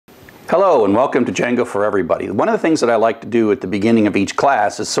Hello and welcome to Django for Everybody. One of the things that I like to do at the beginning of each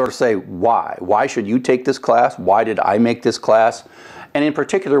class is sort of say why. Why should you take this class? Why did I make this class? And in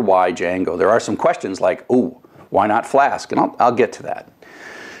particular, why Django? There are some questions like, ooh, why not Flask? And I'll get to that.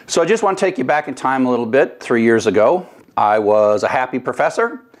 So I just want to take you back in time a little bit. 3 years ago, I was a happy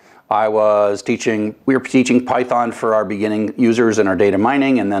professor. We were teaching Python for our beginning users in our data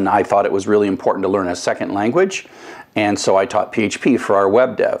mining, and then I thought it was really important to learn a second language. And so I taught PHP for our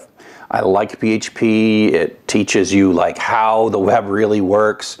web dev. I like PHP. It teaches you like how the web really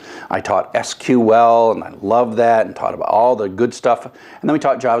works. I taught SQL and I loved that and taught about all the good stuff. And then we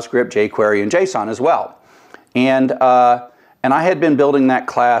taught JavaScript, jQuery, and JSON as well. And I had been building that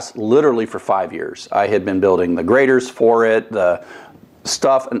class literally for 5 years. I had been building the graders for it, the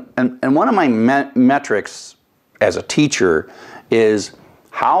stuff. And one of my metrics as a teacher is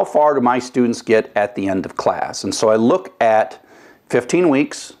how far do my students get at the end of class? And so I look at 15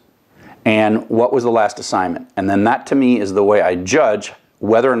 weeks, and what was the last assignment? And then that to me is the way I judge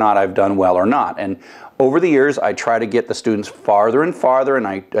whether or not I've done well or not. And over the years, I try to get the students farther and farther, and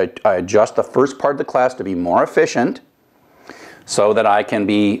I adjust the first part of the class to be more efficient so that I can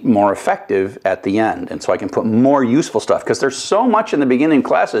be more effective at the end. And so I can put more useful stuff, because there's so much in the beginning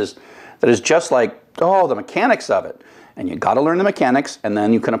classes that is just like, oh, the mechanics of it. And you got to learn the mechanics, and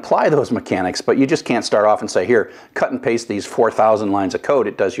then you can apply those mechanics, but you just can't start off and say, here, cut and paste these 4,000 lines of code.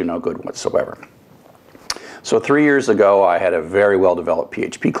 It does you no good whatsoever. So 3 years ago, I had a very well-developed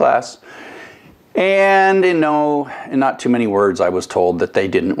PHP class, and in not too many words, I was told that they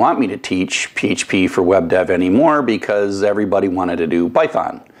didn't want me to teach PHP for web dev anymore because everybody wanted to do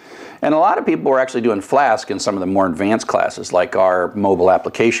Python. And a lot of people were actually doing Flask in some of the more advanced classes, like our mobile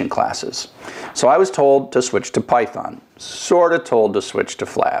application classes. So I was told to switch to Python, sort of told to switch to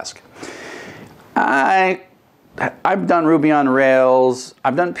Flask. I've done Ruby on Rails,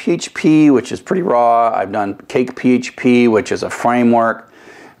 I've done PHP, which is pretty raw, I've done Cake PHP, which is a framework,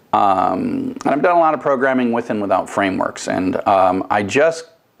 and I've done a lot of programming with and without frameworks. And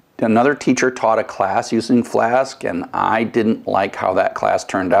another teacher taught a class using Flask, and I didn't like how that class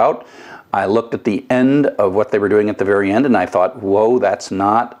turned out. I looked at the end of what they were doing at the very end, and I thought, whoa, that's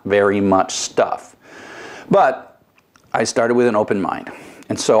not very much stuff. But I started with an open mind.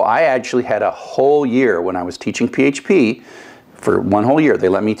 And so I actually had a whole year when I was teaching PHP, for one whole year. They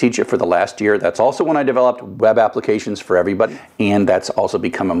let me teach it for the last year. That's also when I developed web applications for everybody, and that's also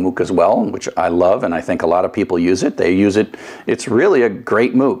become a MOOC as well, which I love, and I think a lot of people use it. They use it. It's really a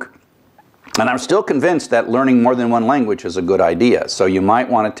great MOOC. And I'm still convinced that learning more than one language is a good idea. So you might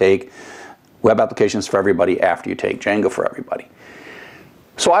want to take web applications for everybody after you take Django for everybody.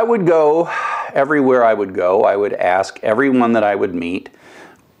 So I would go everywhere I would go. I would ask everyone that I would meet,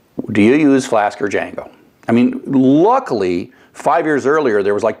 do you use Flask or Django? I mean, luckily, 5 years earlier,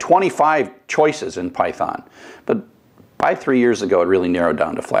 there was like 25 choices in Python. But by 3 years ago, it really narrowed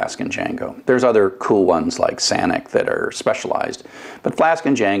down to Flask and Django. There's other cool ones like Sanic that are specialized. But Flask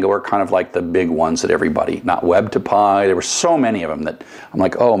and Django are kind of like the big ones that everybody, not Web2Py, there were so many of them that I'm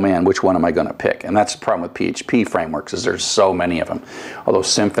like, oh man, which one am I going to pick? And that's the problem with PHP frameworks, is there's so many of them. Although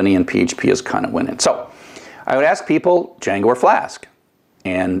Symfony and PHP is kind of winning. So I would ask people, Django or Flask?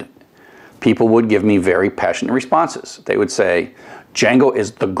 And people would give me very passionate responses. They would say, Django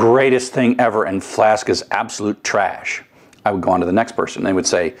is the greatest thing ever and Flask is absolute trash. I would go on to the next person. They would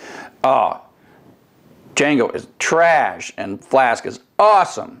say, oh, Django is trash and Flask is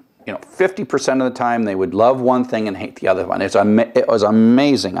awesome. 50% of the time they would love one thing and hate the other one. It was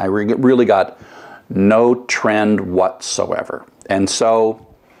amazing. I really got no trend whatsoever. And so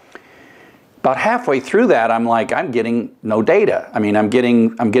about halfway through that, I'm like, I'm getting no data. I mean, I'm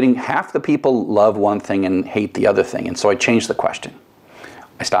getting half the people love one thing and hate the other thing. And so I changed the question.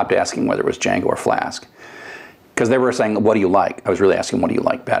 I stopped asking whether it was Django or Flask, because they were saying, what do you like? I was really asking, what do you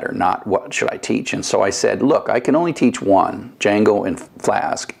like better, not what should I teach? And so I said, look, I can only teach one, Django and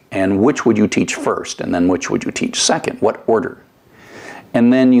Flask, and which would you teach first? And then which would you teach second? What order?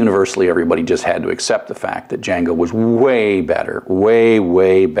 And then universally, everybody just had to accept the fact that Django was way better,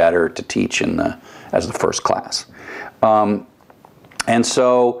 way better to teach as the first class. And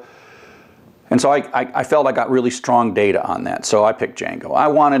so I felt I got really strong data on that. So I picked Django. I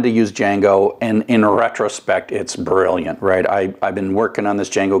wanted to use Django, and in retrospect, it's brilliant, right? I've been working on this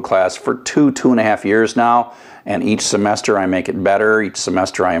Django class for two and a half years now, and each semester I make it better. Each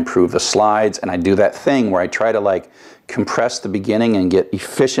semester I improve the slides, and I do that thing where I try to like compress the beginning and get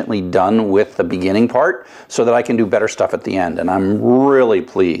efficiently done with the beginning part so that I can do better stuff at the end. And I'm really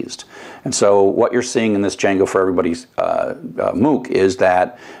pleased. And so what you're seeing in this Django for Everybody's MOOC is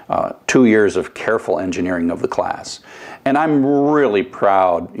that 2 years of careful engineering of the class. And I'm really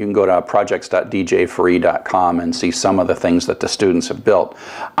proud. You can go to projects.djfree.com and see some of the things that the students have built.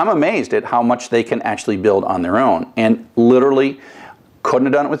 I'm amazed at how much they can actually build on their own. And literally, couldn't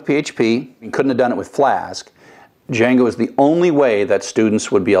have done it with PHP, couldn't have done it with Flask. Django is the only way that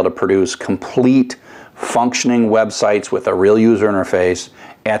students would be able to produce complete functioning websites with a real user interface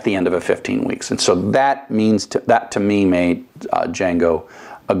at the end of 15 weeks. And so that to me made Django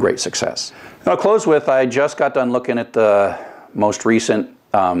a great success. I'll close with, I just got done looking at the most recent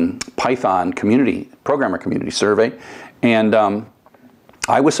Python programmer community survey, and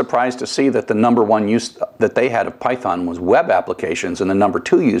I was surprised to see that the #1 use that they had of Python was web applications, and the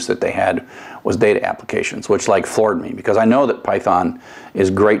 #2 use that they had was data applications, which floored me, because I know that Python is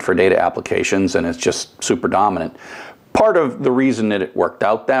great for data applications and it's just super dominant. Part of the reason that it worked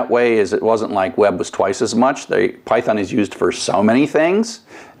out that way is it wasn't like web was twice as much. Python is used for so many things,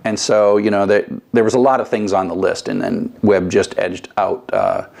 and so there was a lot of things on the list, and then web just edged out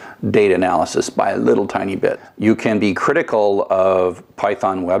data analysis by a little tiny bit. You can be critical of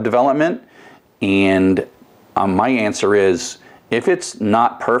Python web development, and my answer is, if it's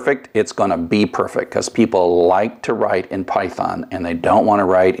not perfect, it's going to be perfect, because people like to write in Python and they don't want to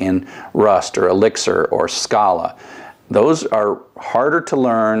write in Rust or Elixir or Scala. Those are harder to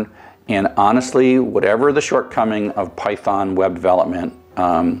learn, and honestly, whatever the shortcoming of Python web development,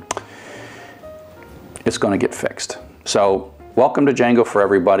 it's going to get fixed. So welcome to Django for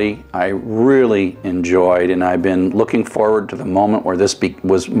Everybody. I really enjoyed, and I've been looking forward to the moment where this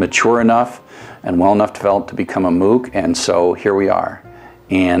was mature enough and well enough developed to become a MOOC, and so here we are.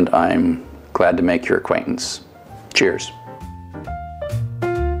 And I'm glad to make your acquaintance. Cheers.